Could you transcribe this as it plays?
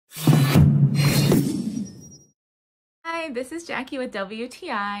Hi, this is Jackie with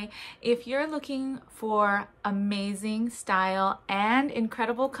WTI. If you're looking for amazing style and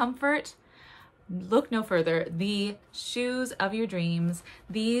incredible comfort, look no further. The shoes of your dreams,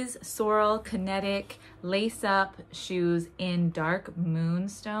 these SOREL Kinetic lace-up shoes in dark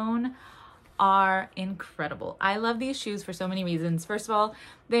moonstone are incredible. I love these shoes for so many reasons. First of all,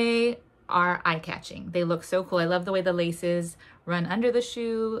 they are eye-catching. They look so cool. I love the way the laces run under the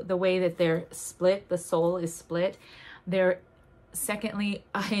shoe, the way that they're split, the sole is split. Secondly,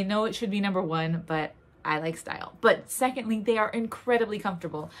 I know it should be number one, but I like style. But secondly, they are incredibly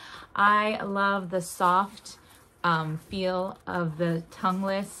comfortable. I love the soft feel of the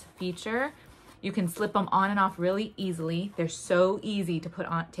tongueless feature. You can slip them on and off really easily. They're so easy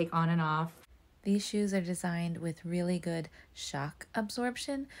to take on and off. These shoes are designed with really good shock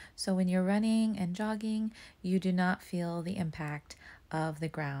absorption, so when you're running and jogging, you do not feel the impact of the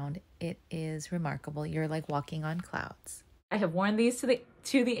ground. It is remarkable. You're like walking on clouds. I have worn these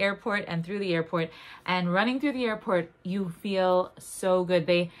to the airport and through the airport, and running through the airport, you feel so good.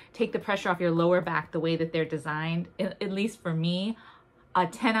 They take the pressure off your lower back the way that they're designed, at least for me. A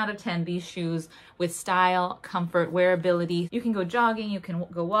 10 out of 10, these shoes with style, comfort, wearability. You can go jogging, you can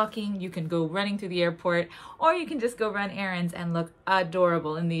go walking, you can go running through the airport, or you can just go run errands and look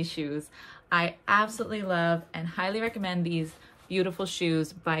adorable in these shoes. I absolutely love and highly recommend these beautiful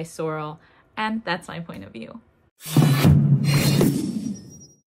shoes by SOREL, and that's my point of view.